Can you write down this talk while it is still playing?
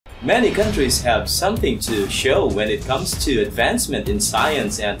Many countries have something to show when it comes to advancement in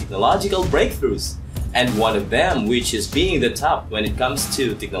science and technological breakthroughs. And one of them, which is being the top when it comes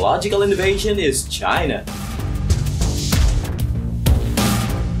to technological innovation, is China.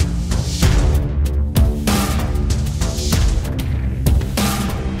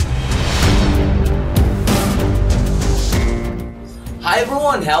 Hi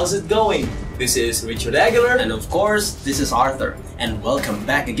everyone, how's it going? This is Richard Aguilar, and of course, this is Arthur, and welcome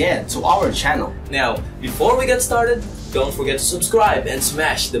back again to our channel. Now, before we get started, don't forget to subscribe and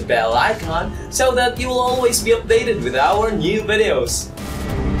smash the bell icon so that you will always be updated with our new videos.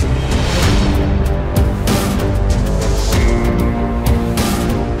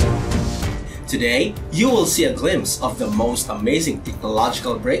 Today, you will see a glimpse of the most amazing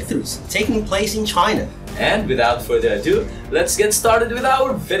technological breakthroughs taking place in China. And without further ado, let's get started with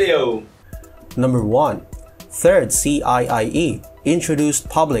our video. Number 1. Third CIIE introduced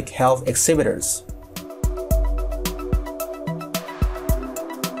public health exhibitors.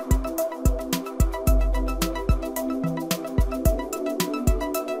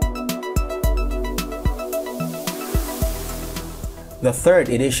 The third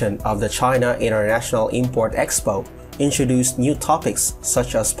edition of the China International Import Expo introduced new topics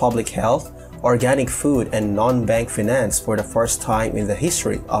such as public health, organic food, and non-bank finance for the first time in the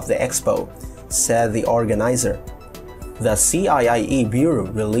history of the expo, said the organizer. The CIIE Bureau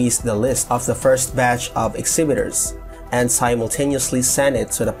released the list of the first batch of exhibitors and simultaneously sent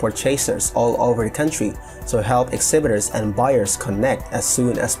it to the purchasers all over the country to help exhibitors and buyers connect as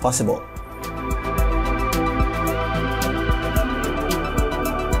soon as possible.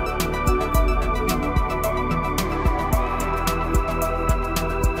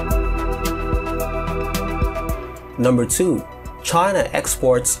 Number 2. China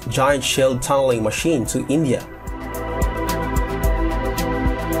exports giant shield tunneling machine to India.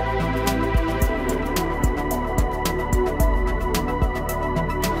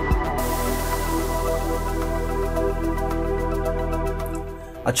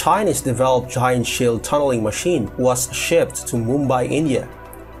 A Chinese-developed giant shield tunneling machine was shipped to Mumbai, India.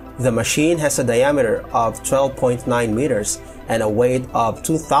 The machine has a diameter of 12.9 meters and a weight of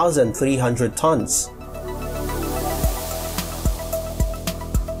 2,300 tons.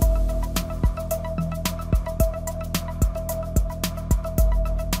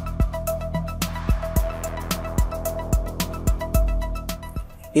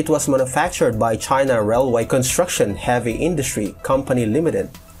 It was manufactured by China Railway Construction Heavy Industry Company Limited.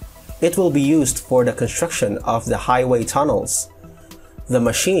 It will be used for the construction of the highway tunnels. The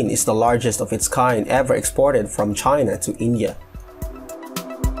machine is the largest of its kind ever exported from China to India.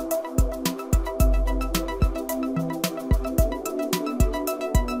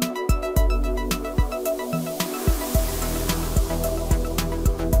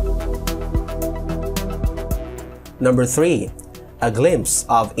 Number 3. A glimpse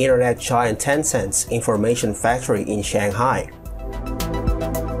of internet giant Tencent's information factory in Shanghai.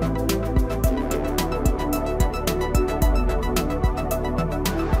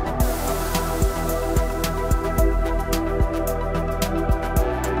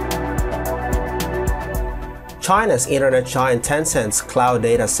 China's internet giant Tencent's cloud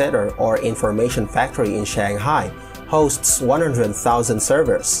data center or information factory in Shanghai hosts 100,000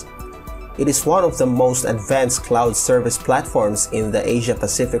 servers. It is one of the most advanced cloud service platforms in the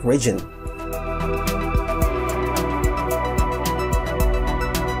Asia-Pacific region.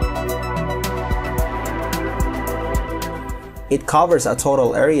 It covers a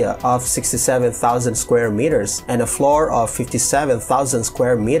total area of 67,000 square meters and a floor of 57,000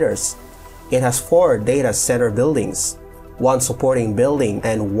 square meters. It has 4 data center buildings, 1 supporting building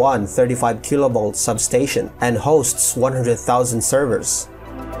and 1 35 kilovolt substation, and hosts 100,000 servers.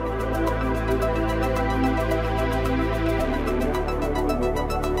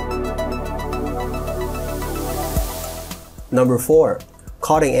 Number 4.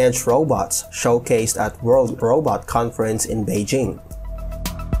 Cutting-edge robots showcased at World Robot Conference in Beijing.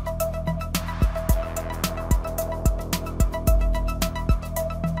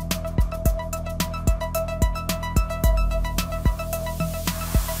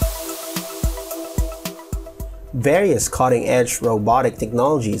 Various cutting-edge robotic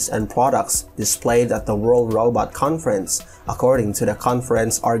technologies and products displayed at the World Robot Conference, according to the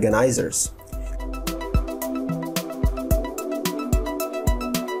conference organizers.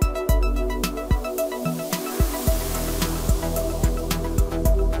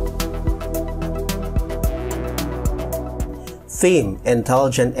 Theme: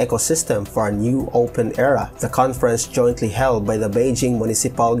 Intelligent Ecosystem for a New Open Era, the conference jointly held by the Beijing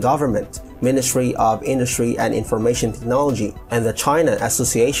Municipal Government, Ministry of Industry and Information Technology, and the China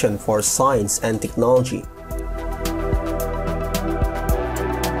Association for Science and Technology.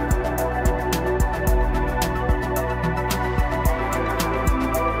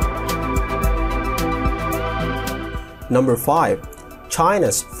 Number 5.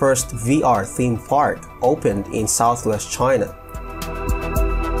 China's first VR theme park opened in southwest China.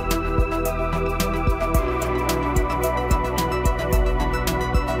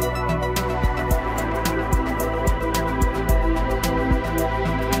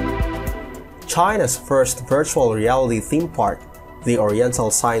 China's first virtual reality theme park, the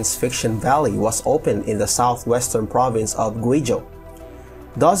Oriental Science Fiction Valley, was opened in the southwestern province of Guizhou.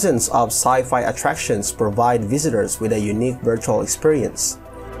 Dozens of sci-fi attractions provide visitors with a unique virtual experience.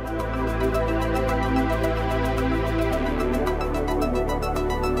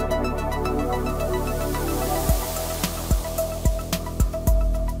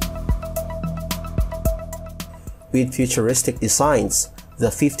 With futuristic designs, the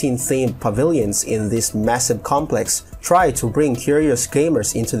 15 themed pavilions in this massive complex try to bring curious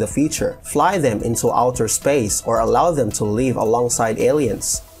gamers into the future, fly them into outer space, or allow them to live alongside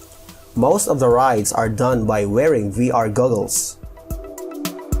aliens. Most of the rides are done by wearing VR goggles.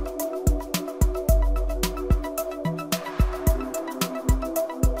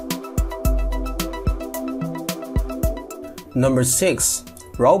 Number 6.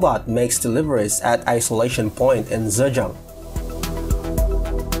 Robot makes deliveries at isolation point in Zhejiang.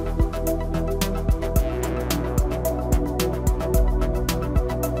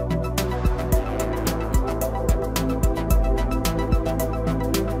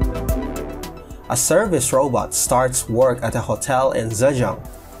 A service robot starts work at a hotel in Zhejiang.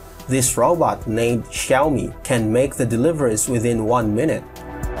 This robot, named Xiaomi, can make the deliveries within 1 minute.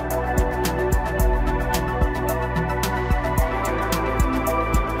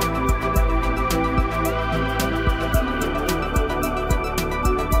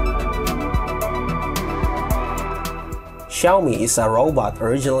 Xiaomi is a robot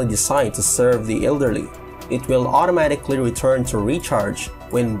originally designed to serve the elderly. It will automatically return to recharge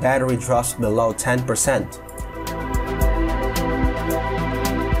when battery drops below 10%.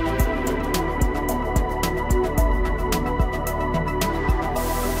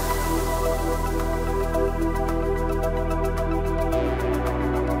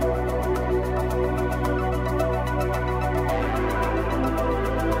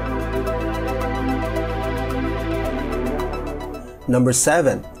 Number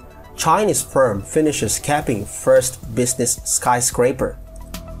 7. Chinese firm finishes capping first business skyscraper.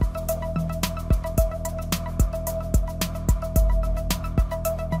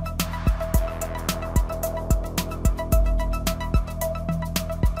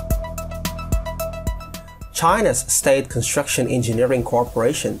 China's State Construction Engineering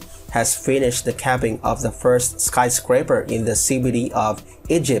Corporation has finished the capping of the first skyscraper in the CBD of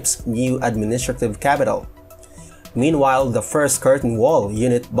Egypt's new administrative capital. Meanwhile, the first curtain wall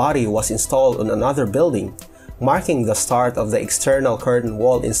unit body was installed on another building, marking the start of the external curtain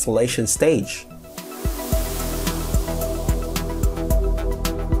wall installation stage.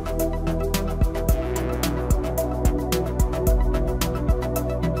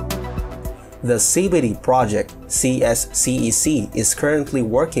 The CBD project, CIIE, is currently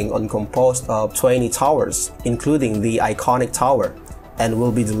working on composed of 20 towers, including the iconic tower, and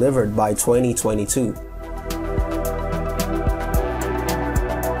will be delivered by 2022.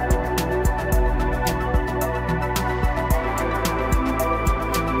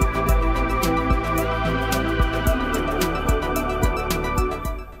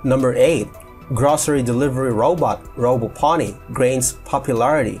 Number 8. Grocery delivery robot RoboPony gains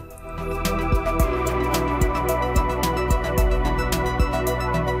popularity.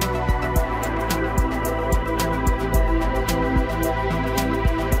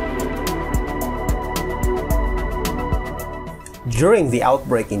 During the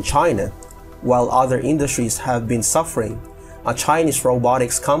outbreak in China, while other industries have been suffering, a Chinese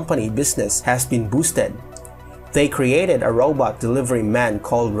robotics company business has been boosted. They created a robot delivery man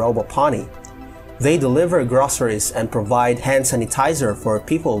called RoboPony. They deliver groceries and provide hand sanitizer for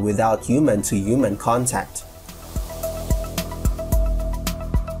people without human-to-human contact.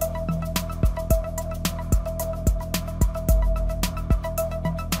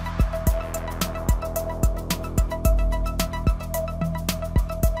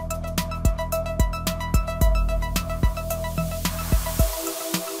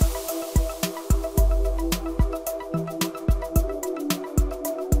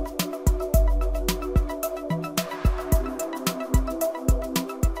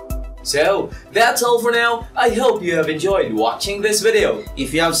 So, that's all for now. I hope you have enjoyed watching this video.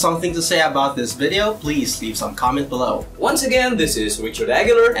 If you have something to say about this video, please leave some comment below. Once again, this is Richard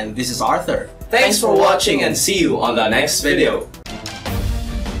Aguilar, And this is Arthur. Thanks for watching and see you on the next video.